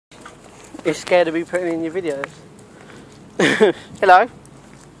You're scared to be putting in your videos. Hello.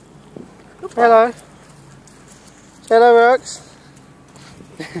 Goodbye. Hello. Hello, Rex.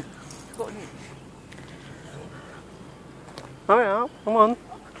 Oh yeah, come on.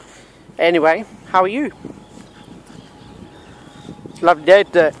 Anyway, how are you? Lovely day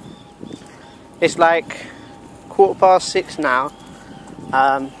today. It's like 6:15 now.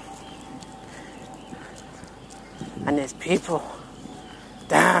 And there's people.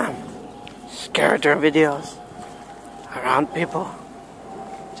 Damn. Scared doing videos. Around people.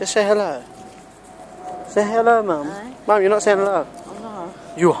 Just say hello. Say hello, Mum. Hi. Mum, you're not saying hello. Oh no.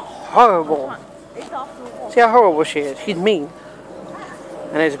 You're horrible. See how horrible she is. She's mean.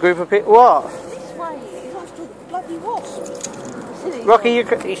 And there's a group of people. What? This way. It's not a bloody wasp. Rocky,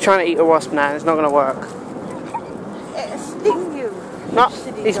 he's trying to eat a wasp now. It's not going to work. It'll sting you. No,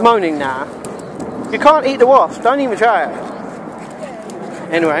 he's moaning now. You can't eat the wasp. Don't even try it.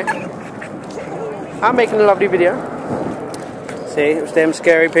 Anyway, I'm making a lovely video. See, it was them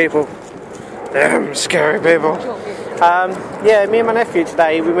scary people. Them scary people. Yeah, me and my nephew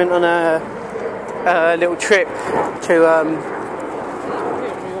today, we went on a little trip to run.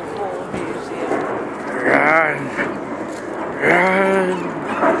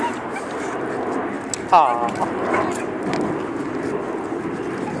 Aww.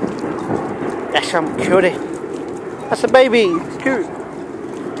 That's some cutie. That's a baby. It's cute.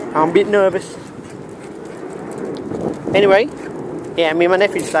 I'm a bit nervous. Anyway, yeah, me and my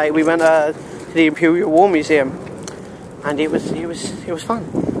nephew today, we went to the Imperial War Museum, and it was fun.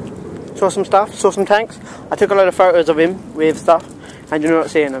 Saw some stuff, saw some tanks. I took a load of photos of him with stuff, and you're not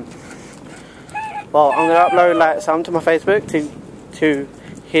seeing them. Well, I'm gonna upload like some to my Facebook to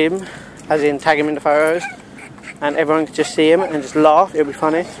him, as in tag him in the photos, and everyone can just see him and just laugh. It'll be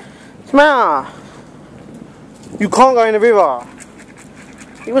funny. Smile. You can't go in the river.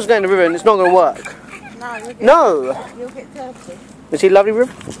 He wants to go in the river and it's not going to work. No! You'll get thirsty. You see lovely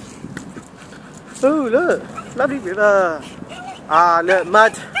river? Oh look, lovely river. Ah look,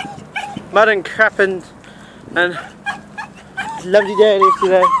 mud and crap and lovely day it is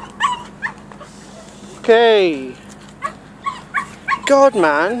today. Okay. God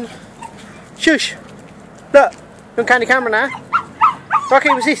man. Shush. Look, don't count the camera now. Rocky,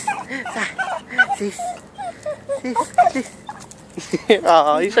 what's this? This.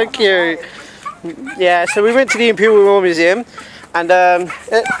 Oh, he's so cute. Yeah, so we went to the Imperial War Museum, and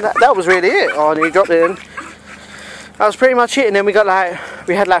that was really it. Oh, and he dropped it in. That was pretty much it. And then we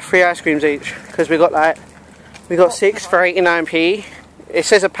had like 3 ice creams each, because we got 6 for 89p. It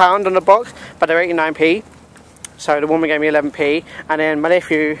says £1 on the box, but they're 89p. So the woman gave me 11p, and then my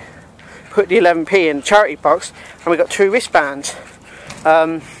nephew put the 11p in the charity box, and we got 2 wristbands.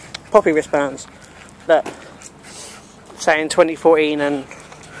 Poppy wristbands that saying 2014 and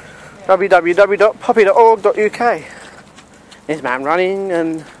www.poppy.org.uk. This man running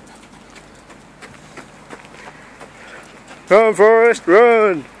and run Forrest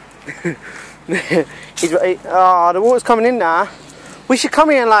run. The water's coming in now. We should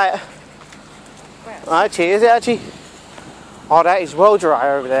come here and like actually, is it actually? Oh, that is well dry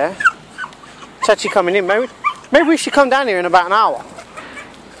over there. It's actually coming in. Maybe we should come down here in about an hour.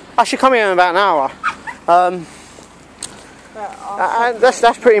 I should come here in about an hour.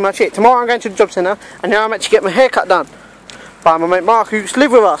 That's pretty much it. Tomorrow I'm going to the job centre, and now I'm actually getting my hair cut done by my mate Mark, who used to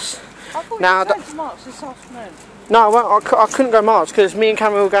live with us. I thought now, you were going to Mark's this afternoon. No, I couldn't go Mark's because me and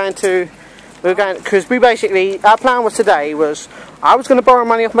Cameron because we basically, our plan was today was I was going to borrow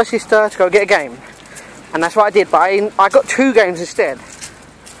money off my sister to go get a game, and that's what I did. But I got 2 games instead.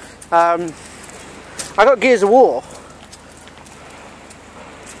 I got Gears of War.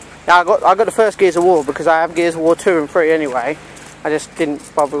 I got the first Gears of War because I have Gears of War 2 and 3 anyway. I just didn't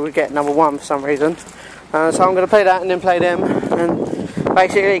bother with getting number 1 for some reason. So I'm going to play that and then play them and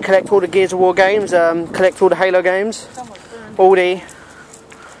basically collect all the Gears of War games, collect all the Halo games, all I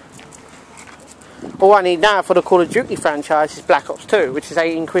need now for the Call of Duty franchise is Black Ops 2, which is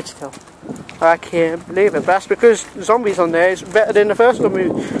 18 quid still. I can't believe it, but that's because zombies on there is better than the first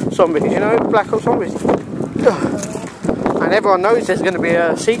zombies, you know, Black Ops Zombies. And everyone knows there's going to be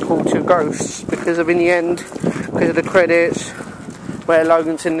a sequel to Ghosts because in the end, because of the credits, where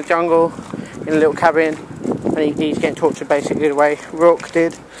Logan's in the jungle, in a little cabin, and he's getting tortured basically the way Rook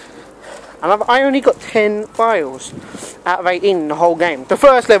did. And I only got 10 files out of 18 in the whole game. The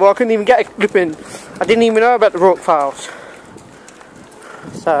first level I couldn't even get a clip in. I didn't even know about the Rook files.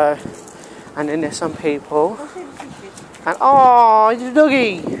 So, and then there's some people. And oh, it's a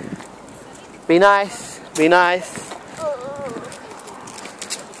doggy. Be nice, be nice.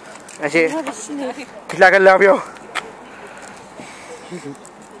 That's it. It's like I love you.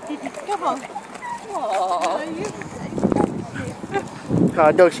 Come on. Oh,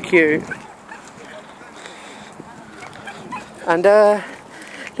 Oh, dog's cute. And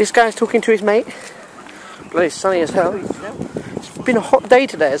this guy's talking to his mate. Bloody sunny as hell. It's been a hot day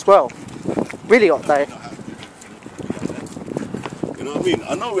today as well. Really hot day. You know what I mean?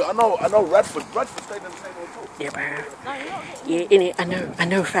 I know Radford stayed in the same hotel. Yeah, bro. Yeah, innit? I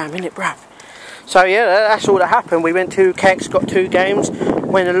know fam, innit, bruv? So yeah, that's all that happened. We went to Kex, got 2 games,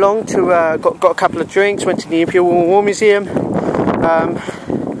 went along to, got a couple of drinks, went to the Imperial War Museum.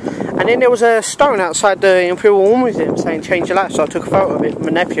 And then there was a stone outside the Imperial War Museum saying change your life, so I took a photo of it with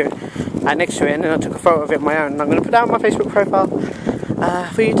my nephew next to it, and then I took a photo of it on my own. And I'm going to put that on my Facebook profile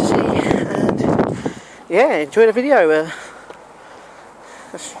for you to see, and yeah, enjoy the video.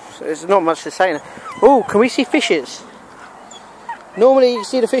 There's not much to say now. Oh, can we see fishes? Normally you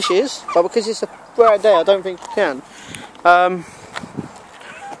see the fishes, but because it's a bright day I don't think you can.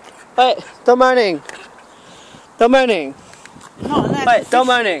 Hey, don't moaning. Don't moaning. Wait, don't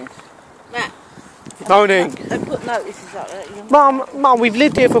moaning. Matt. Moaning. They put notices up there. Mum, we've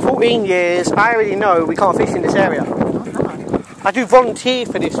lived here for 14 years. I already know we can't fish in this area. Oh, no. I do volunteer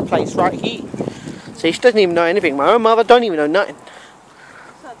for this place right here. See, she doesn't even know anything. My own mother don't even know nothing.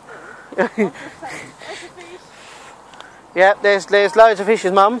 Yeah, there's loads of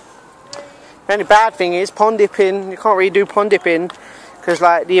fishes, Mum. The only bad thing is pond dipping. You can't really do pond dipping because,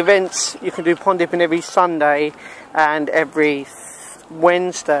 like, the events you can do pond dipping every Sunday and every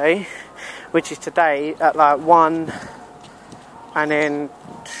Wednesday, which is today at like 1 and then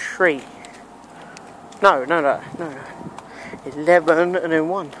 3. No. 11 and then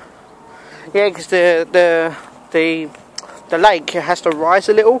 1. Yeah, because the lake has to rise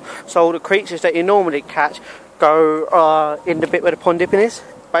a little, so all the creatures that you normally catch go in the bit where the pond dipping is,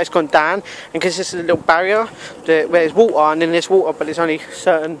 but it's gone down, and because this is a little barrier where there's water, and then there's water, but there's only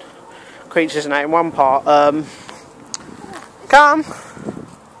certain creatures in that in one part. Come,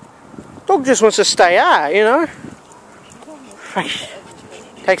 dog just wants to stay out, you know.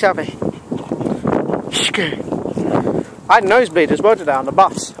 Take selfie. I had nosebleed as well today on the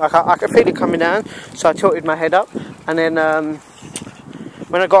bus. I could feel it coming down, so I tilted my head up, and then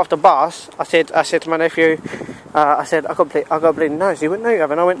when I got off the bus, I said to my nephew, I said, I got a bleeding nose. He went, no you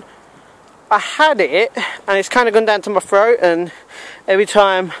haven't. I went, I had it, and it's kind of gone down to my throat, and every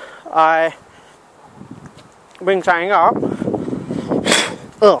time I bring something up,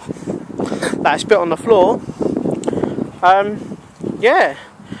 ugh, that I spit on the floor. Yeah,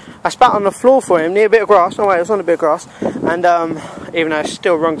 I spat on the floor for him near a bit of grass. No way, it was on a bit of grass, and even though it's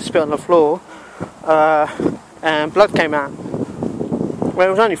still wrong to spit on the floor, and blood came out.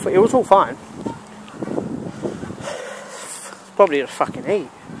 Well, it was all fine. Probably the fucking heat.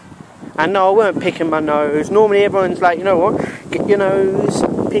 And no, I weren't picking my nose. Normally everyone's like, you know what, get your nose,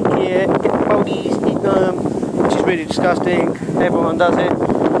 pick it, get the bogies, eat them, which is really disgusting. Everyone does it.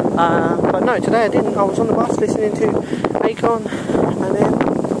 But no, today I didn't. I was on the bus listening to Akon,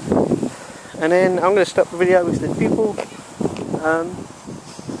 and then I'm going to stop the video with the people.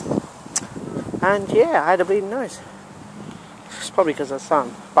 And yeah, I had a bleeding nose. It's probably because of the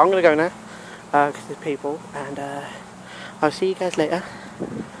sun. But I'm going to go now, because there's people, and I'll see you guys later.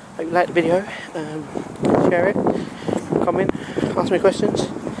 Hope you liked the video. Share it, comment, ask me questions.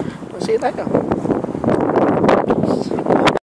 I'll see you later.